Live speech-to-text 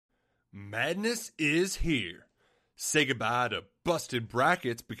Madness is here. Say goodbye to busted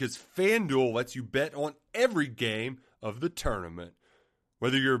brackets because FanDuel lets you bet on every game of the tournament.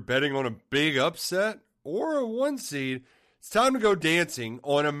 Whether you're betting on a big upset or a one seed, it's time to go dancing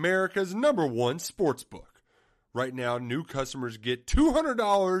on America's #1 sportsbook. Right now, new customers get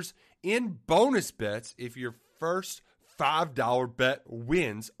 $200 in bonus bets if your first $5 bet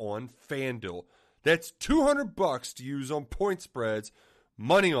wins on FanDuel. That's $200 to use on point spreads,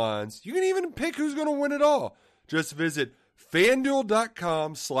 money lines. You can even pick who's going to win it all. Just visit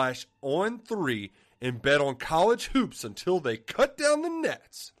FanDuel.com/on3 and bet on college hoops until they cut down the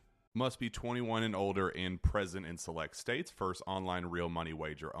nets. Must be 21 and older and present in select states. First online real money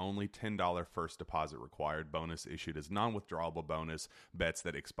wager only. $10 first deposit required. Bonus issued as non-withdrawable bonus. Bets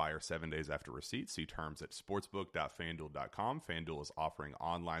that expire 7 days after receipt. See terms at sportsbook.fanduel.com. FanDuel is offering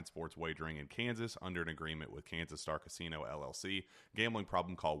online sports wagering in Kansas under an agreement with Kansas Star Casino, LLC. Gambling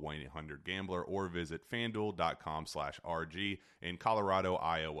problem? Call 1-800-GAMBLER or visit fanduel.com/RG in Colorado,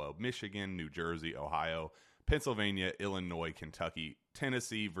 Iowa, Michigan, New Jersey, Ohio, Pennsylvania, Illinois, Kentucky,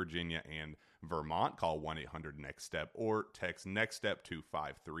 Tennessee, Virginia, and Vermont. Call 1-800-NEXT-STEP or text NEXT-STEP to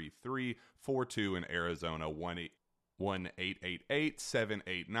 53342 in Arizona,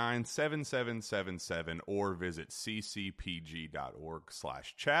 1-888-789-7777 or visit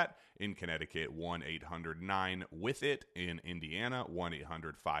ccpg.org/chat. In Connecticut, 1-800-9-WITH-IT. In Indiana,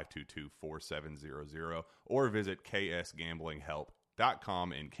 1-800-522-4700 or visit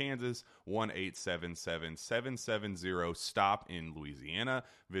ksgamblinghelp.com. In Kansas, 1-877-770-STOP in Louisiana.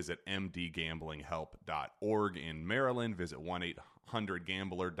 Visit mdgamblinghelp.org in Maryland. Visit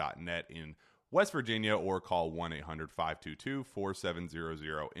 1-800-gambler.net in West Virginia or call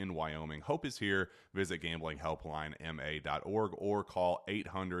 1-800-522-4700 in Wyoming. Hope is here. Visit gamblinghelplinema.org or call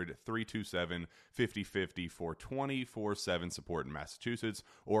 800-327-5050 for 24/7 support in Massachusetts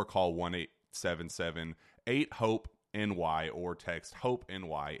or call 1-877-8-HOPE NY or text Hope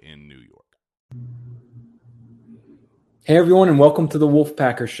NY in New York. Hey everyone, and welcome to the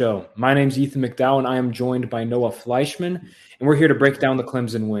Wolfpacker Show. My name's Ethan McDowell, and I am joined by Noah Fleischman, and we're here to break down the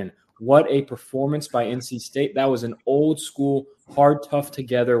Clemson win. What a performance by NC State. That was an old school, hard, tough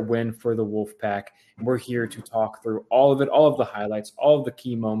together win for the Wolfpack, and we're here to talk through all of it, all of the highlights, all of the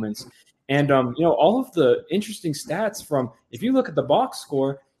key moments, and all of the interesting stats from, if you look at the box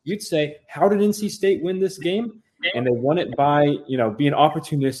score, you'd say, how did NC State win this game? And they won it by, being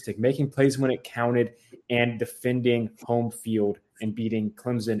opportunistic, making plays when it counted, and defending home field and beating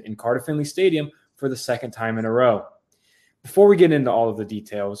Clemson in Carter Finley Stadium for the second time in a row. Before we get into all of the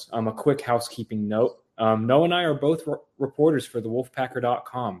details, a quick housekeeping note. Noah and I are both reporters for the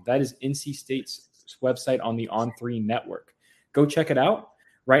Wolfpacker.com. That is NC State's website on the On3 network. Go check it out.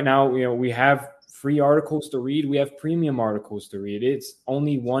 Right now, we have free articles to read. We have premium articles to read. It's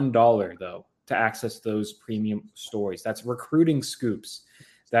only $1, though, to access those premium stories. That's recruiting scoops.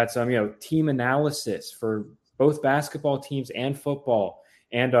 That's team analysis for both basketball teams and football,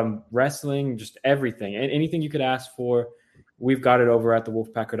 and wrestling, just everything. And anything you could ask for, we've got it over at the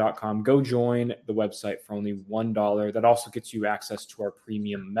Wolfpacker.com. Go join the website for only $1. That also gets you access to our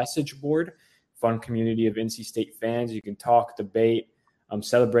premium message board, fun community of NC State fans. You can talk, debate,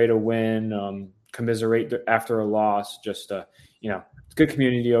 celebrate a win, commiserate after a loss. Just it's a good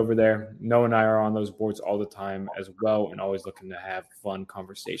community over there. Noah and I are on those boards all the time as well, and always looking to have fun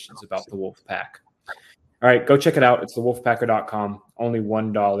conversations about the Wolfpack. All right, go check it out. It's the Wolfpacker.com. Only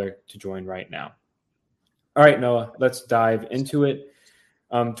 $1 to join right now. All right, Noah, let's dive into it.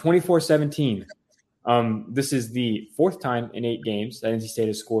 24-17. This is the fourth time in 8 games that NC State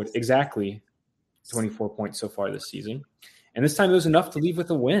has scored exactly 24 points so far this season. And this time it was enough to leave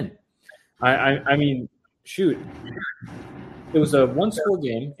with a win. I mean, shoot. It was a one-score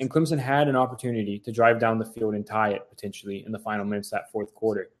game, and Clemson had an opportunity to drive down the field and tie it potentially in the final minutes of that fourth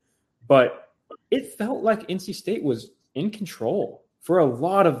quarter. But it felt like NC State was in control for a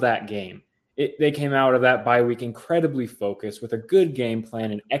lot of that game. They came out of that bye week incredibly focused with a good game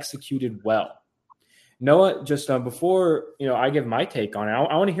plan and executed well. Noah, just before I give my take on it,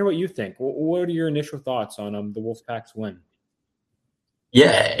 I want to hear what you think. What are your initial thoughts on the Wolfpack's win?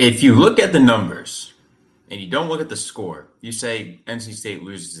 Yeah, if you look at the numbers and you don't look at the score, you say NC State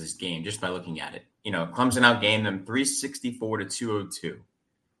loses this game just by looking at it. Clemson outgained them 364-202.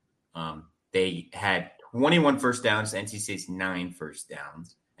 They had 21 first downs, NC State's 9 first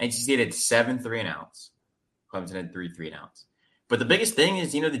downs. NC State had 7 3-and-outs. Clemson had 3 3-and-outs. But the biggest thing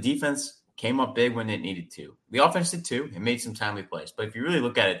is, the defense came up big when it needed to. The offense did too. It made some timely plays. But if you really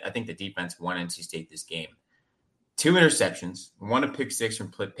look at it, I think the defense won NC State this game. 2 interceptions, 1 a pick six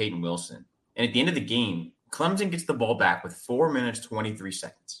from Peyton Wilson. And at the end of the game, Clemson gets the ball back with 4 minutes, 23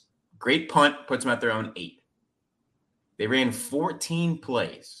 seconds. Great punt puts them at their own 8. They ran 14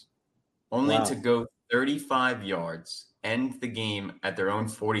 plays, only to go 35 yards, end the game at their own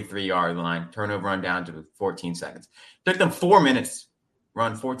 43-yard line, turnover run down to 14 seconds. It took them 4 minutes,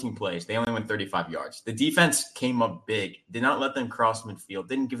 run 14 plays. They only went 35 yards. The defense came up big, did not let them cross midfield,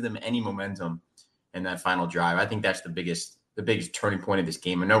 didn't give them any momentum in that final drive. I think that's the biggest turning point of this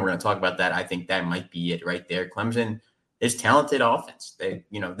game. I know we're going to talk about that. I think that might be it right there. Clemson is talented offense.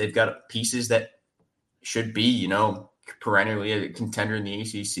 They've got pieces that should be, perennially a contender in the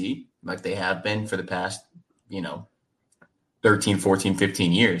ACC, like they have been for the past, 13, 14,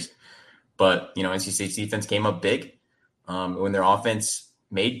 15 years. But, NC State's defense came up big when their offense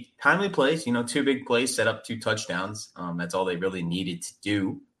made timely plays, 2 big plays, set up 2 touchdowns. That's all they really needed to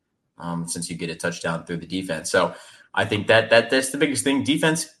do since you get a touchdown through the defense. So I think that's the biggest thing.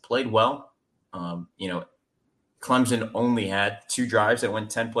 Defense played well. Clemson only had 2 drives that went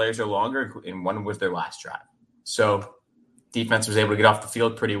 10 plays or longer, and one was their last drive. So defense was able to get off the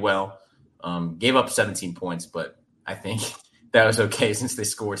field pretty well. Gave up 17 points, but I think that was okay since they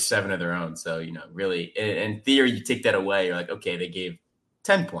scored 7 of their own. So, really, in theory, you take that away. You're like, okay, they gave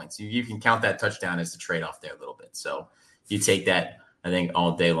 10 points. You can count that touchdown as a trade-off there a little bit. So you take that, I think,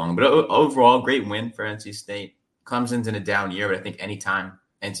 all day long. But overall, great win for NC State. Clemson's in a down year, but I think anytime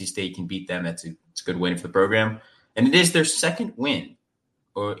NC State can beat them, it's a good win for the program. And it is their second win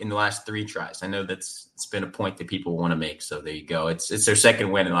in the last 3 tries. I know it's been a point that people want to make. So there you go. It's their second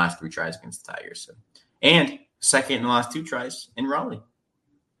win in the last 3 tries against the Tigers. So, and second in the last 2 tries in Raleigh.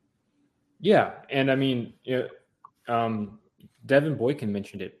 Yeah. And I mean, Devin Boykin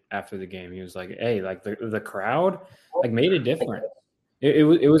mentioned it after the game. He was like, hey, like the crowd made a difference.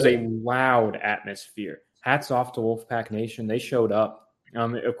 It was a loud atmosphere. Hats off to Wolfpack Nation. They showed up.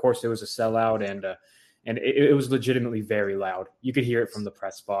 Of course, it was a sellout, and it was legitimately very loud. You could hear it from the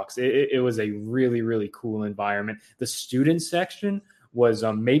press box. It was a really, really cool environment. The student section was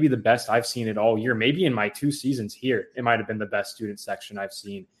maybe the best I've seen it all year. Maybe in my 2 seasons here, it might have been the best student section I've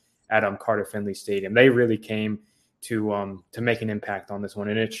seen at Carter Finley Stadium. They really came to make an impact on this one,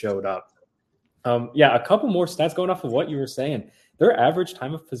 and it showed up. A couple more stats going off of what you were saying. Their average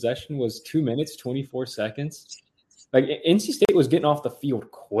time of possession was 2 minutes, 24 seconds. Like, NC State was getting off the field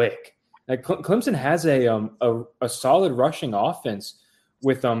quick. Like, Clemson has a solid rushing offense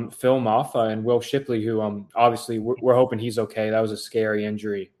with Phil Maffa and Will Shipley, who obviously we're hoping he's okay. That was a scary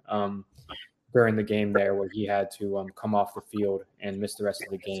injury during the game there where he had to come off the field and miss the rest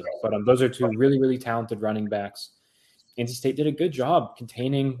of the game. But those are 2 really, really talented running backs. NC State did a good job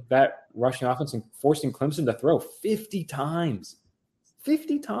containing that rushing offense and forcing Clemson to throw 50 times.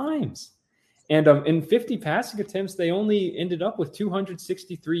 50 times. And in 50 passing attempts, they only ended up with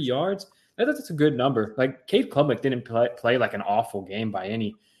 263 yards. That's a good number. Like, Cade Klubnik didn't play like an awful game by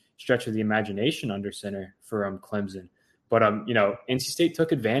any stretch of the imagination under center for Clemson. But, NC State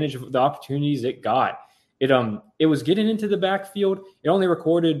took advantage of the opportunities it got. It was getting into the backfield. They only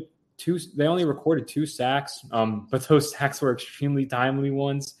recorded 2 sacks, but those sacks were extremely timely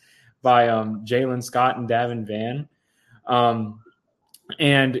ones by Jalen Scott and Davin Van.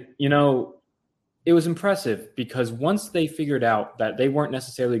 It was impressive because once they figured out that they weren't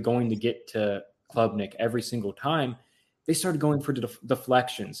necessarily going to get to Klubnik every single time, they started going for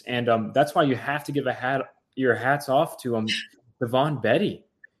deflections. And that's why you have to give your hats off to Devon Betty,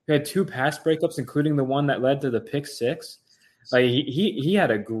 who had 2 pass breakups, including the one that led to the pick 6. Like, he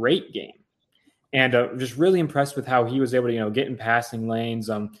had a great game. And just really impressed with how he was able to, get in passing lanes.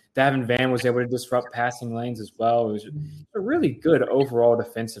 Davin Van was able to disrupt passing lanes as well. It was a really good overall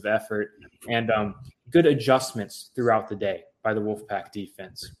defensive effort and good adjustments throughout the day by the Wolfpack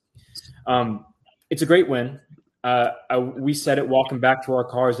defense. It's a great win. We said it walking back to our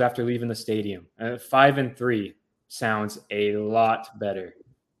cars after leaving the stadium. 5-3 sounds a lot better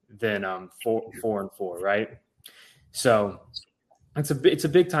than 4-4, right? So it's a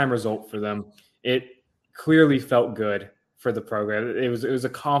big time result for them. It clearly felt good for the program. It was a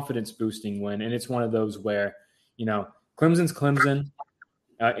confidence boosting win, and it's one of those where, Clemson's Clemson.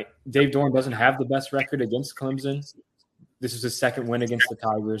 Dave Doran doesn't have the best record against Clemson. This is his second win against the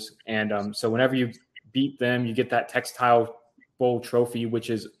Tigers, and so whenever you beat them, you get that Textile Bowl trophy, which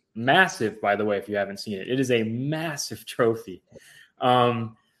is massive, by the way. If you haven't seen it, it is a massive trophy.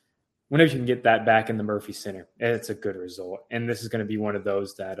 Whenever you can get that back in the Murphy Center, it's a good result, and this is going to be one of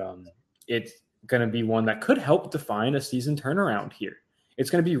those that it's going to be one that could help define a season turnaround here.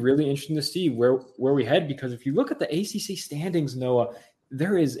 It's going to be really interesting to see where we head, because if you look at the ACC standings, Noah,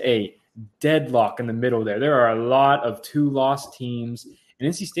 there is a deadlock in the middle there. There are a lot of 2-loss teams, and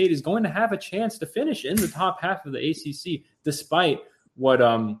NC State is going to have a chance to finish in the top half of the ACC, despite what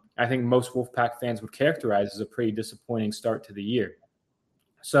I think most Wolfpack fans would characterize as a pretty disappointing start to the year.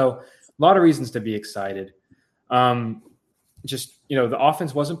 So a lot of reasons to be excited. The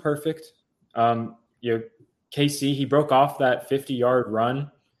offense wasn't perfect. KC, he broke off that 50-yard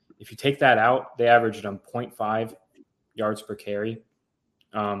run. If you take that out, they averaged 0.5 yards per carry.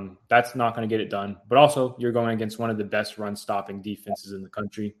 That's not going to get it done. But also, you're going against one of the best run-stopping defenses in the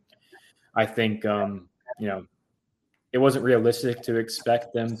country. I think, it wasn't realistic to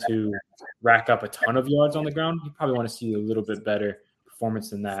expect them to rack up a ton of yards on the ground. You probably want to see a little bit better performance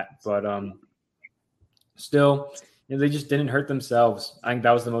than that. But still, they just didn't hurt themselves. I think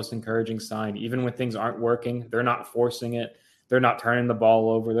that was the most encouraging sign. Even when things aren't working, they're not forcing it. They're not turning the ball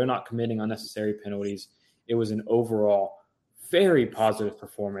over. They're not committing unnecessary penalties. It was an overall very positive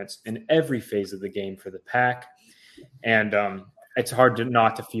performance in every phase of the game for the Pack. And it's hard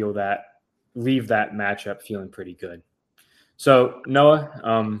not to leave that matchup feeling pretty good. So,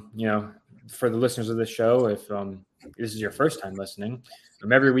 Noah, for the listeners of this show, if this is your first time listening,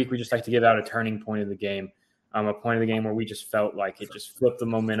 every week we just like to give out a turning point of the game, a point of the game where we just felt like it just flipped the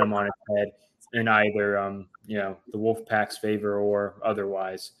momentum on its head in either, the Wolfpack's favor or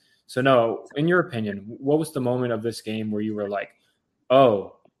otherwise. So, Noah, in your opinion, what was the moment of this game where you were like,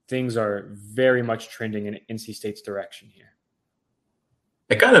 oh, things are very much trending in NC State's direction here?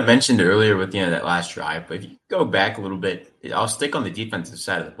 I kind of mentioned earlier with that last drive, but if you go back a little bit, I'll stick on the defensive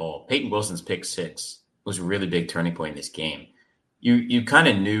side of the ball. Peyton Wilson's pick 6 was a really big turning point in this game. You kind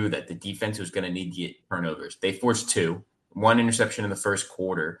of knew that the defense was going to need to get turnovers. They forced 2, 1 interception in the first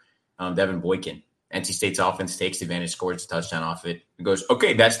quarter. Devin Boykin, NC State's offense takes advantage, scores a touchdown off it. It goes,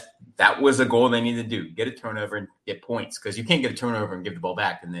 okay, that was a goal they needed to do: get a turnover and get points, because you can't get a turnover and give the ball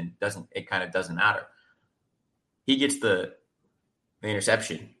back, and then it kind of doesn't matter. He gets the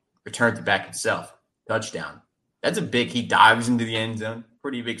interception, returns it back himself, touchdown. That's a big. He dives into the end zone,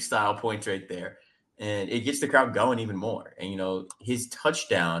 pretty big style points right there, and it gets the crowd going even more. And his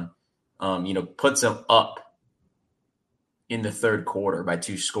touchdown, puts him up in the third quarter by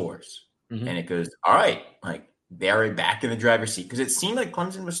 2 scores. Mm-hmm. And it goes, all right, like they're back in the driver's seat, because it seemed like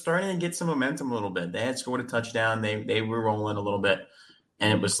Clemson was starting to get some momentum a little bit. They had scored a touchdown, they were rolling a little bit,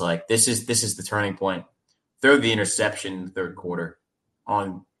 and it was like this is the turning point. Throw the interception in the third quarter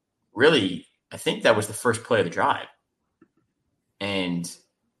on really, I think that was the first play of the drive, and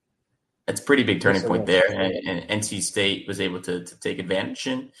that's a pretty big turning point there. And NC State was able to take advantage,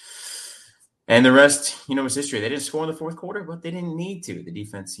 and the rest, was history. They didn't score in the fourth quarter, but they didn't need to. The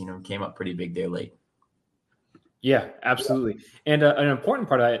defense, came up pretty big there late. Yeah, absolutely. And an important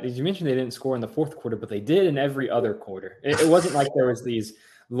part of that is you mentioned they didn't score in the fourth quarter, but they did in every other quarter. It wasn't like there was these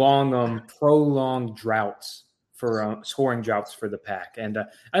long, prolonged droughts for scoring droughts for the Pack. And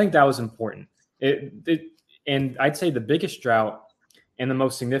I think that was important. And I'd say the biggest drought and the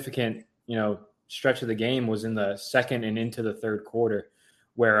most significant, stretch of the game was in the second and into the third quarter,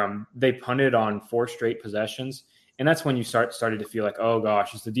 where they punted on 4 straight possessions. And that's when you started to feel like, oh,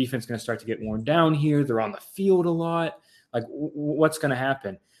 gosh, is the defense going to start to get worn down here? They're on the field a lot. Like, what's going to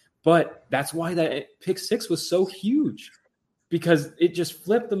happen? But that's why that pick 6 was so huge, because it just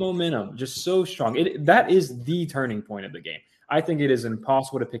flipped the momentum just so strong. That is the turning point of the game. I think it is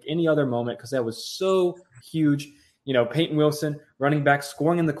impossible to pick any other moment, because that was so huge. Peyton Wilson, running back,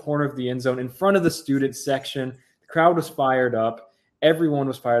 scoring in the corner of the end zone in front of the student section. The crowd was fired up. Everyone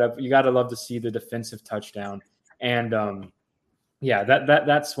was fired up. You got to love to see the defensive touchdown. And,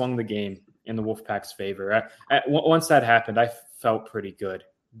 that swung the game in the Wolfpack's favor. Once that happened, I felt pretty good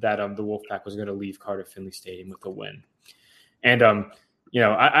that the Wolfpack was going to leave Carter-Finley Stadium with a win. And,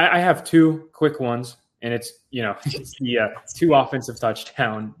 I have 2 quick ones, and it's the 2 offensive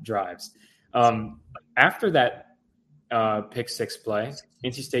touchdown drives. After that pick 6 play,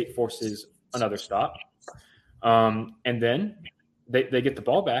 NC State forces another stop. And then they get the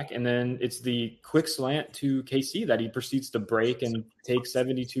ball back, and then it's the quick slant to KC that he proceeds to break and take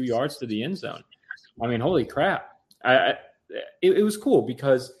 72 yards to the end zone. I mean, holy crap. It was cool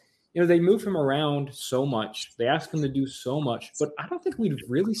because, they moved him around so much. They asked him to do so much, but I don't think we've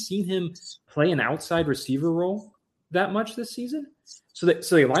really seen him play an outside receiver role that much this season. So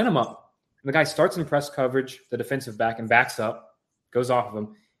they line him up. The guy starts in press coverage, the defensive back, and backs up, goes off of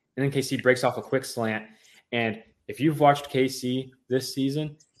him. And then KC breaks off a quick slant. And if you've watched KC this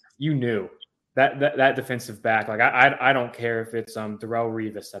season, you knew that defensive back. Like I don't care if it's Darrell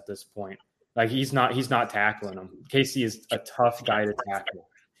Revis at this point. Like he's not tackling him. KC is a tough guy to tackle,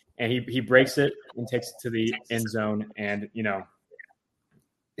 and he breaks it and takes it to the end zone. And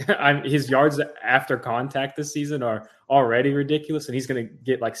his yards after contact this season are already ridiculous, and he's going to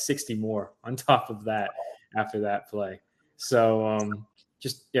get like 60 more on top of that after that play. So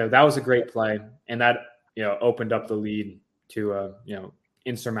that was a great play, and that opened up the lead to a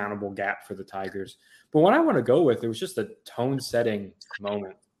insurmountable gap for the Tigers. But what I want to go with, it was just a tone-setting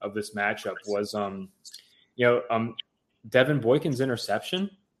moment of this matchup was Devin Boykin's interception.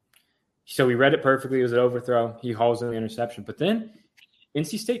 So he read it perfectly. It was an overthrow. He hauls in the interception. But then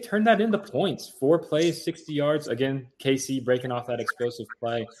NC State turned that into points. 4 plays, 60 yards. Again, KC breaking off that explosive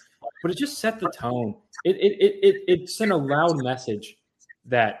play. But it just set the tone. It sent a loud message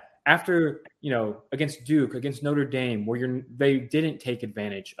that after, against Duke, against Notre Dame, where they didn't take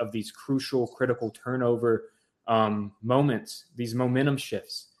advantage of these crucial, critical turnover moments, these momentum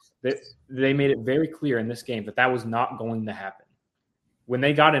shifts, that they made it very clear in this game that was not going to happen. When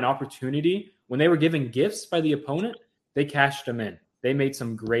they got an opportunity, when they were given gifts by the opponent, they cashed them in. They made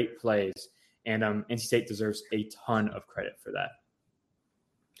some great plays, and NC State deserves a ton of credit for that.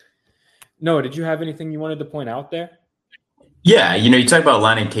 Noah, did you have anything you wanted to point out there? Yeah, you talk about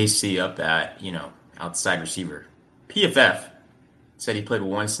lining KC up at, outside receiver. PFF said he played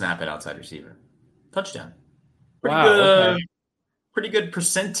 1 snap at outside receiver. Touchdown. Pretty good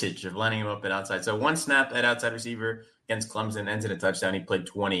percentage of lining him up at outside. So 1 snap at outside receiver against Clemson ends in a touchdown. He played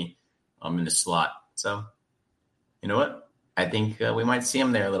 20 in the slot. So, you know what? I think we might see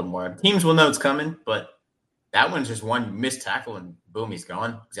him there a little more. Teams will know it's coming, but that one's just one missed tackle and boom, he's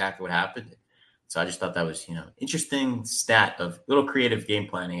gone. Exactly what happened. So I just thought that was, interesting stat of little creative game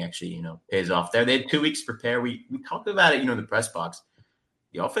planning actually, pays off there. They had 2 weeks to prepare. We talked about it, in the press box.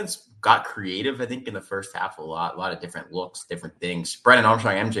 The offense got creative, I think, in the first half a lot of different looks, different things. Brennan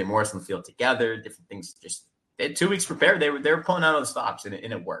Armstrong, MJ Morris on the field together, different things. Just they had 2 weeks prepared. They were pulling out all the stops, and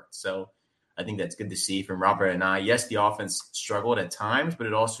it worked. So I think that's good to see from Robert and I. Yes, the offense struggled at times, but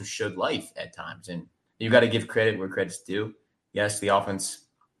it also showed life at times. And you got to give credit where credit's due. Yes, the offense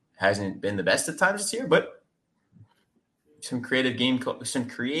hasn't been the best at times this year, but some creative game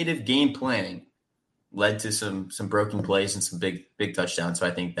planning led to some broken plays and some big touchdowns. So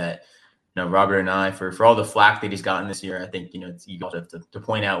I think that Robert and I, for all the flack that he's gotten this year, I think you also have to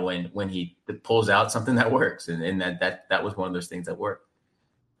point out when he pulls out something that works, and that was one of those things that worked.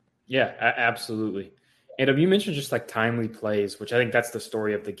 Yeah, absolutely. And you mentioned just like timely plays, which I think that's the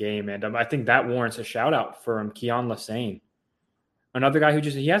story of the game, and I think that warrants a shout out for Keon Lassane. Another guy who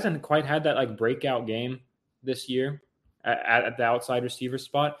he hasn't quite had that like breakout game this year at the outside receiver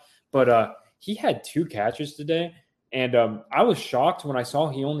spot, but he had 2 catches today, and I was shocked when I saw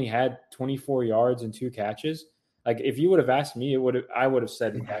he only had 24 yards and 2 catches. Like if you would have asked me, I would have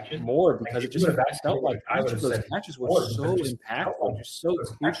said more because it just felt like each of those catches were so impactful, just so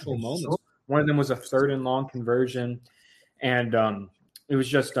crucial moments. One of them was a 3rd and long conversion, and it was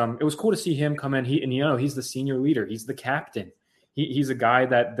just it was cool to see him come in. He's the senior leader, he's the captain. He's a guy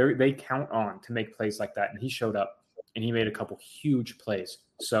that they count on to make plays like that, and he showed up and he made a couple huge plays.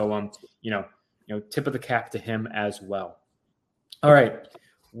 So, tip of the cap to him as well. All right,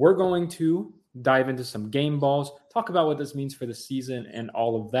 we're going to dive into some game balls, talk about what this means for the season and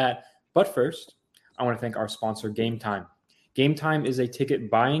all of that. But first, I want to thank our sponsor, Game Time. Game Time is a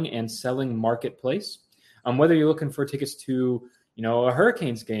ticket buying and selling marketplace. Whether you're looking for tickets to, a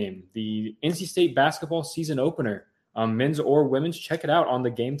Hurricanes game, the NC State basketball season opener, men's or women's, check it out on the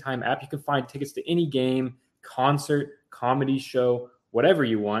Game Time app. You can find tickets to any game, concert, comedy show, whatever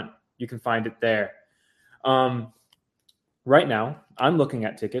you want, you can find it there. Right now, I'm looking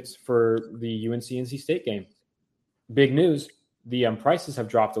at tickets for the UNC-NC State game. Big news, the prices have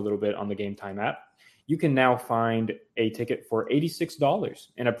dropped a little bit on the Game Time app. You can now find a ticket for $86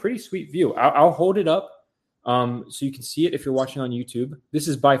 and a pretty sweet view. I'll hold it up so you can see it if you're watching on YouTube. This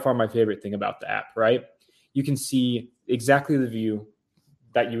is by far my favorite thing about the app, right? You can see exactly the view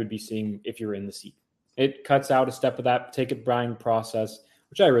that you would be seeing if you were in the seat. It cuts out a step of that ticket buying process,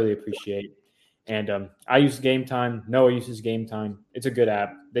 which I really appreciate. And I use Game Time. Noah uses Game Time. It's a good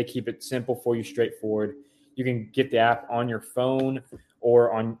app. They keep it simple for you, straightforward. You can get the app on your phone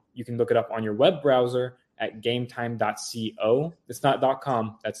or you can look it up on your web browser at gametime.co. It's not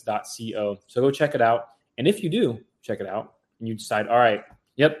 .com, that's .co. So go check it out. And if you do check it out and you decide, all right,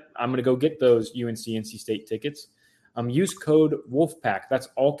 yep, I'm going to go get those UNC-NC State tickets, use code Wolfpack. That's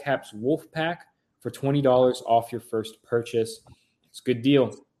all caps Wolfpack for $20 off your first purchase. It's a good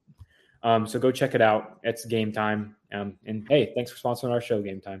deal. So go check it out. It's Game Time. And hey, thanks for sponsoring our show,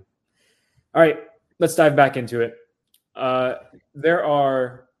 Game Time. All right, let's dive back into it. There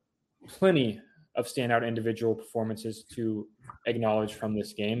are plenty of standout individual performances to acknowledge from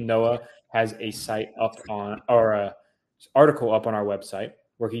this game. Noah has a article up on our website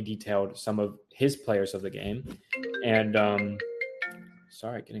where he detailed some of his players of the game. And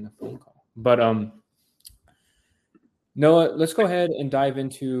sorry, getting a phone call. But Noah, let's go ahead and dive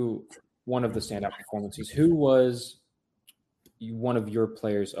into one of the standout performances. Who was one of your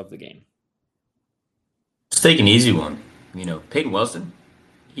players of the game? Let's take an easy one. Peyton Wilson.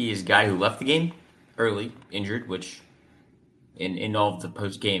 He is a guy who left the game early, injured, which in all of the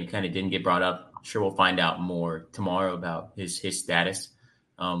post game kind of didn't get brought up. Sure, we'll find out more tomorrow about his status.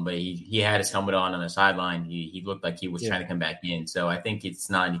 But he had his helmet on the sideline. He looked like he was trying to come back in. So I think it's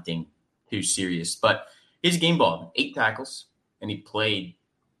not anything too serious. But his game ball, 8 tackles, and he played.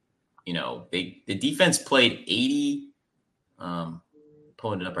 The defense played 80.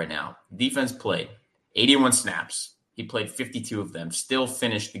 Pulling it up right now. Defense played 81 snaps. He played 52 of them. Still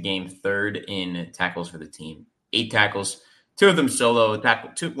finished the game third in tackles for the team. 8 tackles. 2 of them solo.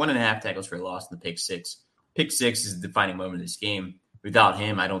 1.5 tackles for a loss in the pick 6. Pick 6 is the defining moment of this game. Without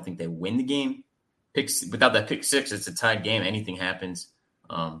him, I don't think they win the game. Without that pick 6, it's a tied game. Anything happens.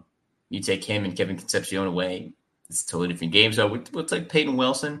 You take him and Kevin Concepcion away, it's a totally different game. So we'll take Peyton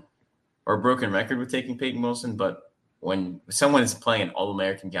Wilson, or a broken record with taking Peyton Wilson. But when someone is playing an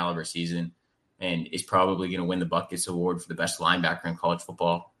All-American caliber season and is probably going to win the Buckets Award for the best linebacker in college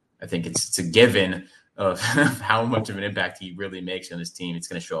football, I think it's a given of how much of an impact he really makes on his team. It's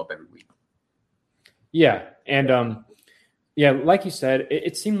going to show up every week. Yeah, and like you said,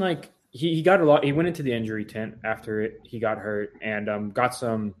 it seemed like he got a lot. He went into the injury tent after he got hurt and got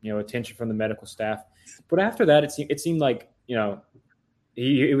some attention from the medical staff. But after that, it seemed like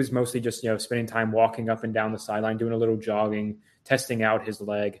it was mostly just spending time walking up and down the sideline, doing a little jogging, testing out his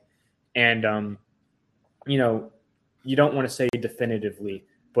leg, and you don't want to say definitively,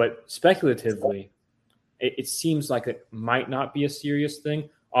 but speculatively, it seems like it might not be a serious thing.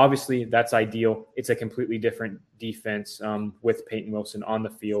 Obviously, that's ideal. It's a completely different defense with Peyton Wilson on the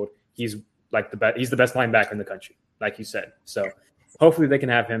field. He's like he's the best linebacker in the country, like you said. So hopefully they can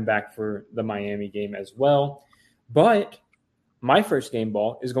have him back for the Miami game as well. But my first game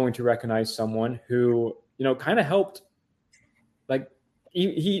ball is going to recognize someone who kind of helped. Like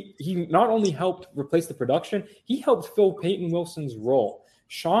he not only helped replace the production, he helped fill Peyton Wilson's role.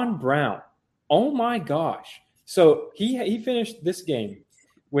 Sean Brown. Oh my gosh! So he finished this game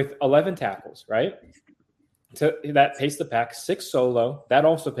with 11 tackles, right? So that paced the pack. 6 solo, that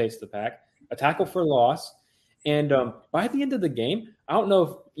also paced the pack. A tackle for loss, and by the end of the game, I don't know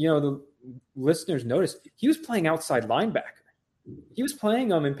if the listeners noticed, he was playing outside linebacker. He was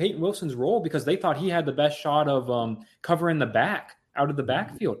playing in Peyton Wilson's role because they thought he had the best shot of covering the back out of the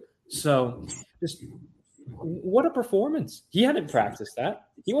backfield. So just what a performance. He hadn't practiced that.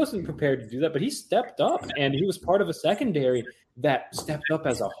 He wasn't prepared to do that, but he stepped up, and he was part of a secondary that stepped up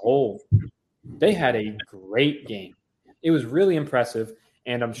as a whole. They had a great game. It was really impressive,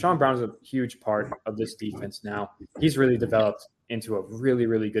 and Sean Brown's a huge part of this defense now. He's really developed into a really,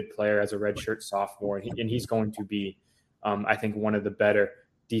 really good player as a redshirt sophomore, and he's going to be, I think, one of the better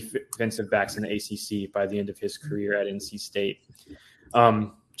defensive backs in the ACC by the end of his career at NC State.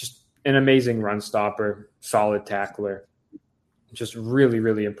 Just an amazing run stopper, solid tackler. Just really,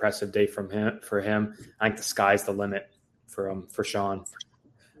 really impressive day for him. I think the sky's the limit for Sean.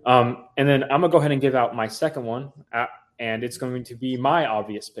 And then I'm gonna go ahead and give out my second one, and it's going to be my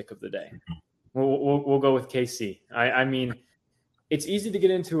obvious pick of the day. We'll go with KC. I mean, it's easy to get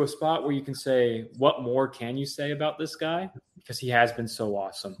into a spot where you can say, what more can you say about this guy? Because he has been so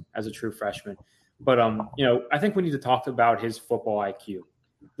awesome as a true freshman. But I think we need to talk about his football IQ.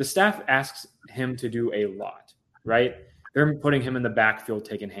 The staff asks him to do a lot, right? They're putting him in the backfield,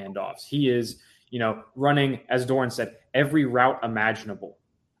 taking handoffs. He is, running, as Doran said, every route imaginable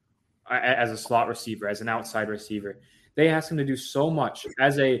as a slot receiver, as an outside receiver. They ask him to do so much.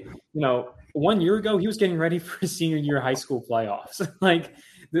 As 1 year ago, he was getting ready for his senior year high school playoffs.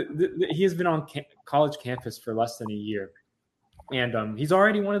 He has been on college campus for less than a year. And he's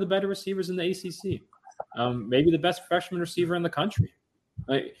already one of the better receivers in the ACC, maybe the best freshman receiver in the country.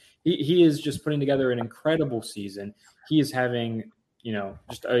 He is just putting together an incredible season. He is having,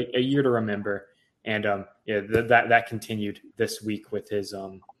 just a year to remember. And that continued this week with his,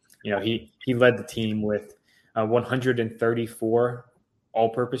 he led the team with 134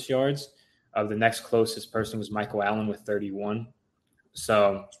 all-purpose yards. The next closest person was Michael Allen with 31.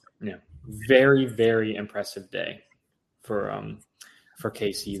 So, very, very impressive day for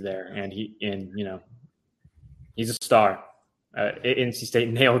KC there. And he's a star. NC State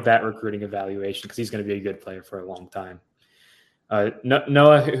nailed that recruiting evaluation because he's going to be a good player for a long time.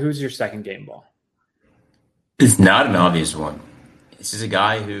 Noah, who's your second game ball? It's not an obvious one. This is a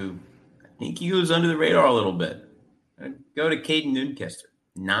guy who I think he goes under the radar a little bit. I'd go to Caden Nuncaster.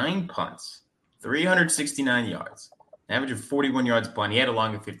 9 punts, 369 yards, an average of 41 yards a punt. He had a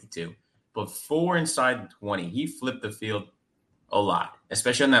long of 52. but 4 inside the 20. He flipped the field a lot,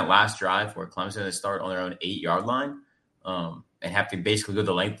 especially on that last drive where Clemson had to start on their own 8-yard line and have to basically go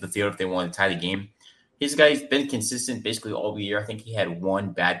the length of the field if they wanted to tie the game. His guy's been consistent basically all year. I think he had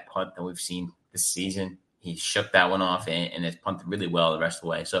one bad punt that we've seen this season. He shook that one off and has punted really well the rest of the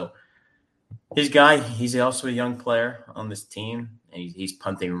way. So his guy, he's also a young player on this team, and he's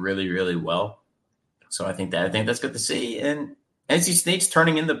punting really, really well. So I think that's good to see. And NC State's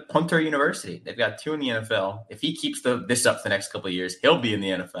turning into punter university. They've got 2 in the NFL. If he keeps this up for the next couple of years, he'll be in the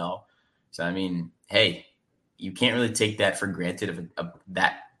NFL. So, I mean, hey, you can't really take that for granted of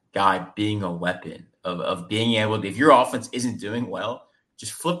that guy being a weapon, of being able to, if your offense isn't doing well,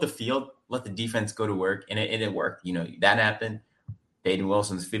 just flip the field, let the defense go to work, and it worked. You know, that happened. Baden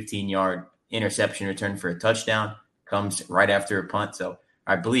Wilson's 15-yard interception return for a touchdown comes right after a punt. So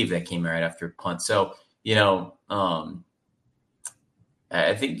I believe that came right after a punt. So, you know,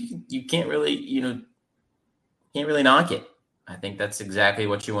 I think you can't really knock it. I think that's exactly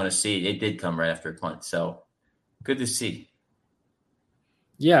what you want to see. It did come right after a punt. So good to see.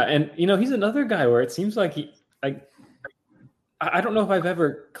 Yeah. And, you know, he's another guy where it seems like I don't know if I've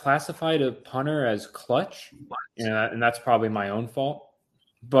ever classified a punter as clutch, and that's probably my own fault.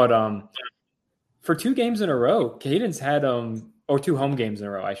 But for 2 games in a row, Caden's had or 2 home games in a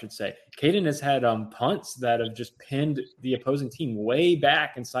row, I should say. Caden has had punts that have just pinned the opposing team way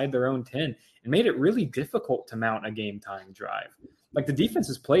back inside their own 10 and made it really difficult to mount a game-tying drive. Like, the defense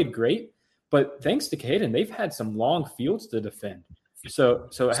has played great, but thanks to Caden, they've had some long fields to defend. So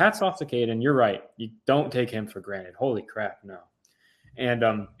hats off to Caden. You're right. You don't take him for granted. Holy crap, no. And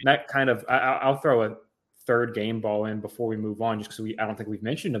that kind of – I'll throw a third game ball in before we move on, just because I don't think we've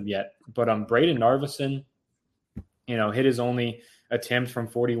mentioned him yet. But Braden Narveson, you know, hit his only attempt from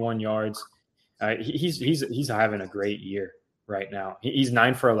 41 yards. He's having a great year right now. He's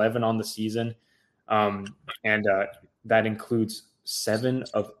 9 for 11 on the season, and that includes 7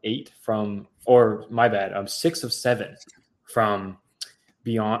 of 8 from, or my bad, 6 of 7 from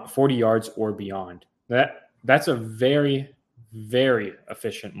beyond 40 yards or beyond. That's a very, very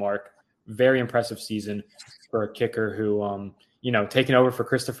efficient mark. Very impressive season for a kicker who, you know, taking over for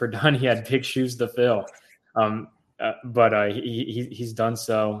Christopher Dunn, he had big shoes to fill. But he's done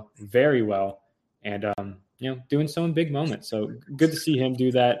so very well, and you know, doing so in big moments. So good to see him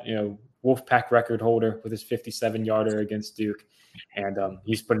do that. You know, Wolfpack record holder with his 57-yarder against Duke, and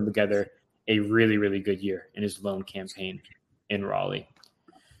he's putting together a really, really good year in his lone campaign in Raleigh.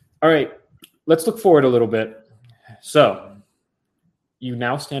 All right, let's look forward a little bit. So you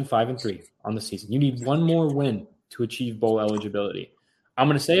now stand 5-3 on the season. You need one more win to achieve bowl eligibility. I'm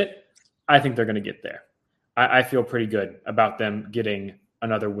going to say it. I think they're going to get there. I feel pretty good about them getting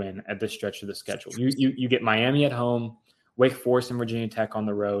another win at this stretch of the schedule. You get Miami at home, Wake Forest and Virginia Tech on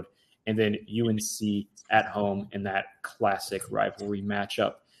the road, and then UNC at home in that classic rivalry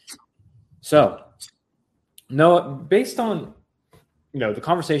matchup. So, Noah, based on the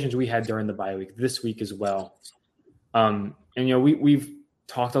conversations we had during the bye week, this week as well, and we've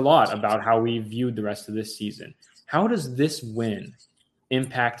talked a lot about how we viewed the rest of this season. How does this win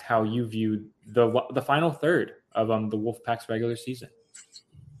impact how you viewed the final third of the Wolfpack's regular season?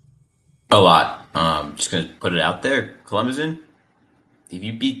 A lot. Just going to put it out there. Clemson, if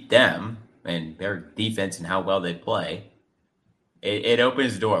you beat them and their defense and how well they play, it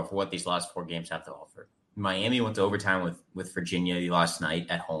opens the door for what these last 4 games have to offer. Miami went to overtime with Virginia last night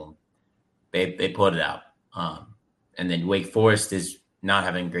at home. They pulled it out. And then Wake Forest is not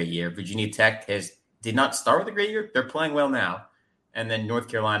having a great year. Virginia Tech did not start with a great year. They're playing well now. And then North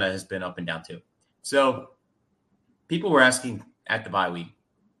Carolina has been up and down too. So people were asking at the bye week,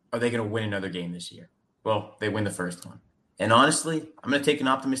 are they going to win another game this year? Well, they win the first one. And honestly, I'm going to take an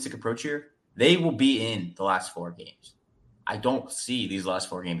optimistic approach here. They will be in the last 4 games. I don't see these last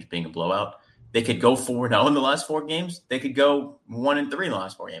 4 games being a blowout. They could go 4-0 in the last 4 games. They could go 1-3 in the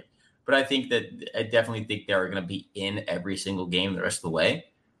last 4 games. But I definitely think they're going to be in every single game the rest of the way.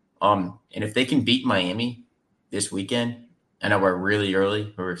 And if they can beat Miami this weekend, I know we're really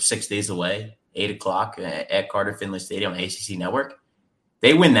early. We're 6 days away, 8 o'clock at Carter Finley Stadium on ACC Network.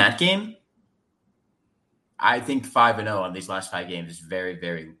 They win that game. I think 5-0 on these last 5 games is very,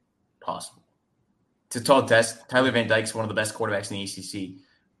 very possible. It's a tall test. Tyler Van Dyke's one of the best quarterbacks in the ACC,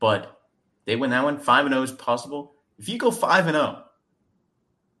 but they win that one. 5-0 is possible. If you go 5-0,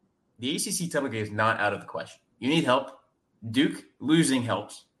 the ACC title game is not out of the question. You need help. Duke losing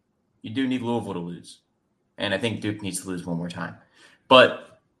helps. You do need Louisville to lose. And I think Duke needs to lose one more time.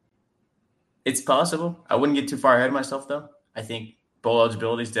 But it's possible. I wouldn't get too far ahead of myself, though. I think bowl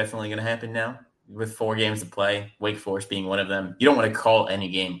eligibility is definitely going to happen now. with 4 games to play, Wake Forest being one of them. You don't want to call any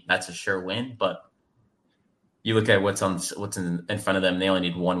game that's a sure win, but you look at what's in front of them. They only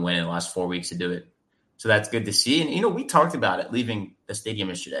need 1 win in the last 4 weeks to do it. So that's good to see. And, we talked about it leaving the stadium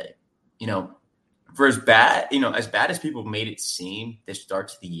yesterday. For as bad as people made it seem this start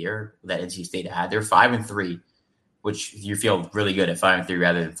to the year that NC State had, they're 5-3, which you feel really good at 5-3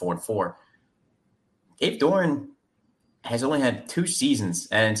 rather than 4-4. Gabe Doran has only had 2 seasons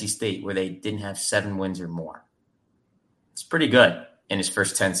at NC State where they didn't have 7 wins or more. It's pretty good in his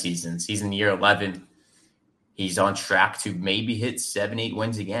first 10 seasons. He's in year 11. He's on track to maybe hit 7-8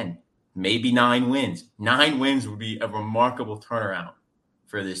 wins again. Maybe 9 wins. 9 wins would be a remarkable turnaround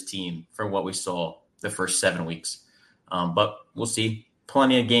for this team from what we saw the first 7 weeks. But we'll see.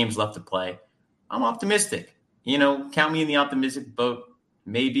 Plenty of games left to play. I'm optimistic. Count me in the optimistic boat.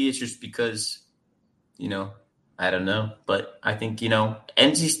 Maybe it's just because, I don't know. But I think,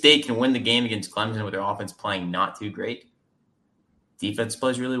 NC State can win the game against Clemson with their offense playing not too great. Defense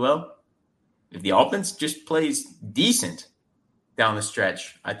plays really well. If the offense just plays decent down the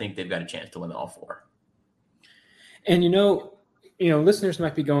stretch, I think they've got a chance to win all 4. And, listeners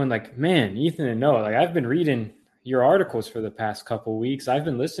might be going like, man, Ethan and Noah, like I've been reading your articles for the past couple of weeks. I've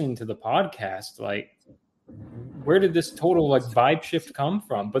been listening to the podcast. Like, where did this total vibe shift come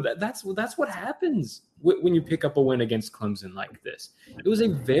from? But that's what happens when you pick up a win against Clemson like this. It was a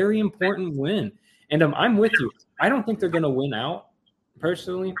very important win. And I'm with you. I don't think they're going to win out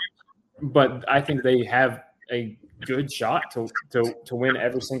personally, but I think they have a good shot to win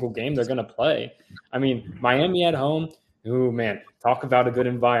every single game they're going to play. I mean, Miami at home. Oh man, talk about a good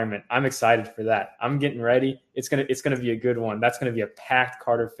environment. I'm excited for that. I'm getting ready. It's gonna be a good one. That's gonna be a packed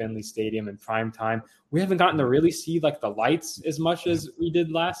Carter Finley Stadium in prime time. We haven't gotten to really see the lights as much as we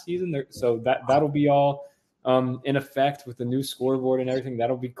did last season, so that'll be all in effect with the new scoreboard and everything.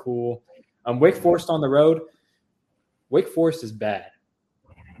 That'll be cool. Wake Forest on the road. Wake Forest is bad,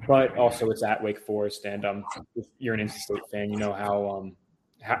 but also it's at Wake Forest, and if you're an NC State fan, you know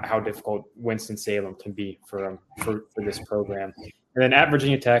how difficult Winston-Salem can be for this program. And then at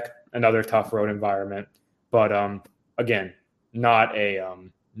Virginia Tech, another tough road environment. But again, not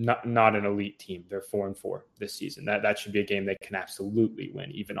an elite team. They're 4-4 this season. That should be a game they can absolutely win,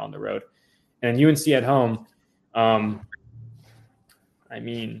 even on the road. And UNC at home,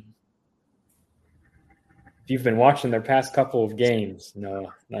 if you've been watching their past couple of games,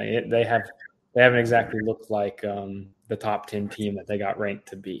 they haven't exactly looked like the top 10 team that they got ranked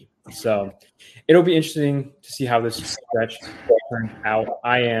to be. So it'll be interesting to see how this stretch turns out.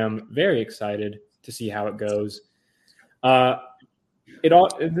 I am very excited to see how it goes.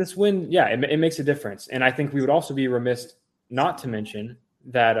 This win, it makes a difference. And I think we would also be remiss not to mention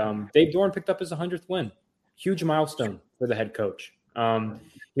that Dave Doran picked up his 100th win. Huge milestone for the head coach.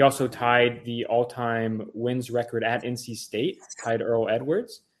 He also tied the all-time wins record at NC State, tied Earl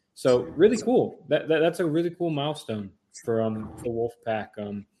Edwards. So really cool. That's a really cool milestone for the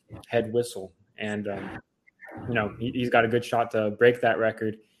Wolfpack head whistle. And, he's got a good shot to break that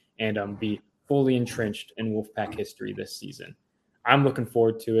record and be fully entrenched in Wolfpack history this season. I'm looking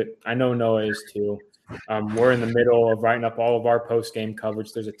forward to it. I know Noah is too. We're in the middle of writing up all of our post-game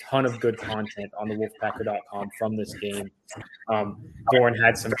coverage. There's a ton of good content on the wolfpacker.com from this game. Doran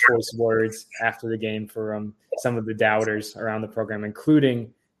had some choice words after the game for some of the doubters around the program,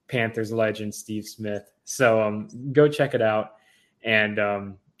 including Panthers legend Steve Smith. So go check it out, and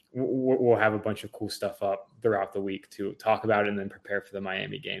we'll have a bunch of cool stuff up throughout the week to talk about it and then prepare for the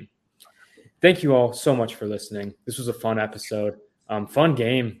Miami game. Thank you all so much for listening. This was a fun episode, fun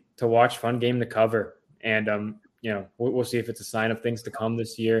game to watch, fun game to cover, and we'll see if it's a sign of things to come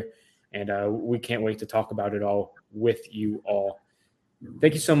this year, and we can't wait to talk about it all with you all.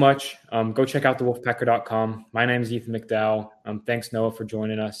 Thank you so much. Go check out the wolfpacker.com. My name is Ethan McDowell. Thanks, Noah, for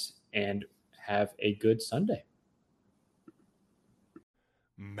joining us, and have a good Sunday.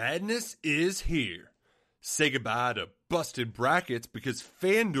 Madness is here. Say goodbye to busted brackets because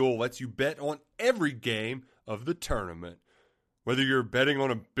FanDuel lets you bet on every game of the tournament. Whether you're betting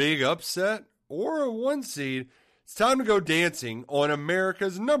on a big upset or a 1 seed, it's time to go dancing on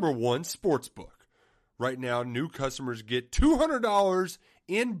America's #1 sportsbook. Right now, new customers get $200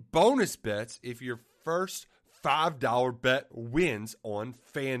 in bonus bets if your first $5 bet wins on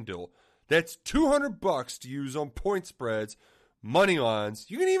FanDuel. That's $200 to use on point spreads, money lines.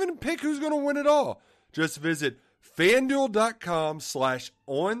 You can even pick who's going to win it all. Just visit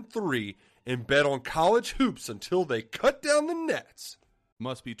FanDuel.com/on3 and bet on college hoops until they cut down the nets.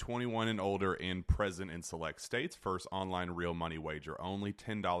 Must be 21 and older and present in select states. First online real money wager only.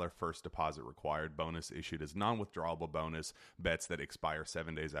 $10 first deposit required. Bonus issued as non-withdrawable bonus. Bets that expire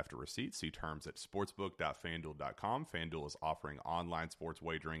 7 days after receipt. See terms at sportsbook.fanduel.com. FanDuel is offering online sports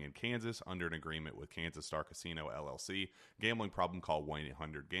wagering in Kansas under an agreement with Kansas Star Casino LLC. Gambling problem? Call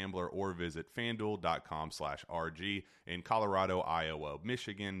 1-800-GAMBLER or visit fanduel.com/RG. In Colorado, Iowa,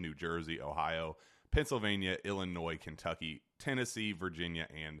 Michigan, New Jersey, Ohio, Pennsylvania, Illinois, Kentucky, Tennessee, Virginia,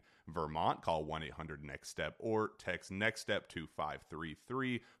 and Vermont. Call 1-800-NEXT-STEP or text NEXT STEP to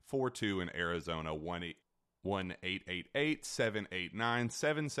 53342. In Arizona,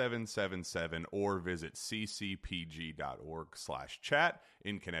 1-888-789-7777 or visit ccpg.org/chat.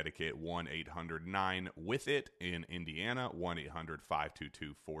 In Connecticut, 1-800-9-WITH-IT. In Indiana,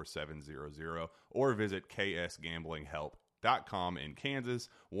 1-800-522-4700 or visit ksgamblinghelp.com. In Kansas,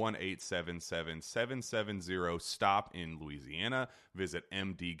 1-877-770-STOP. In Louisiana, visit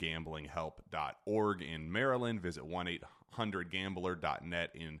mdgamblinghelp.org. In Maryland, visit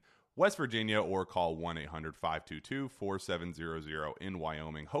 1-800-gambler.net. In West Virginia, or call 1-800-522-4700. In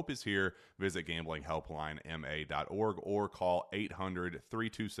Wyoming, Hope is here. Visit gamblinghelplinema.org or call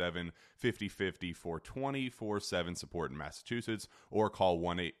 800-327-5050 for 24/7 support in Massachusetts, or call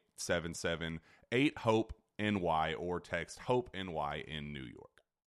 1-877-8-HOPE NY or text HOPE NY in New York.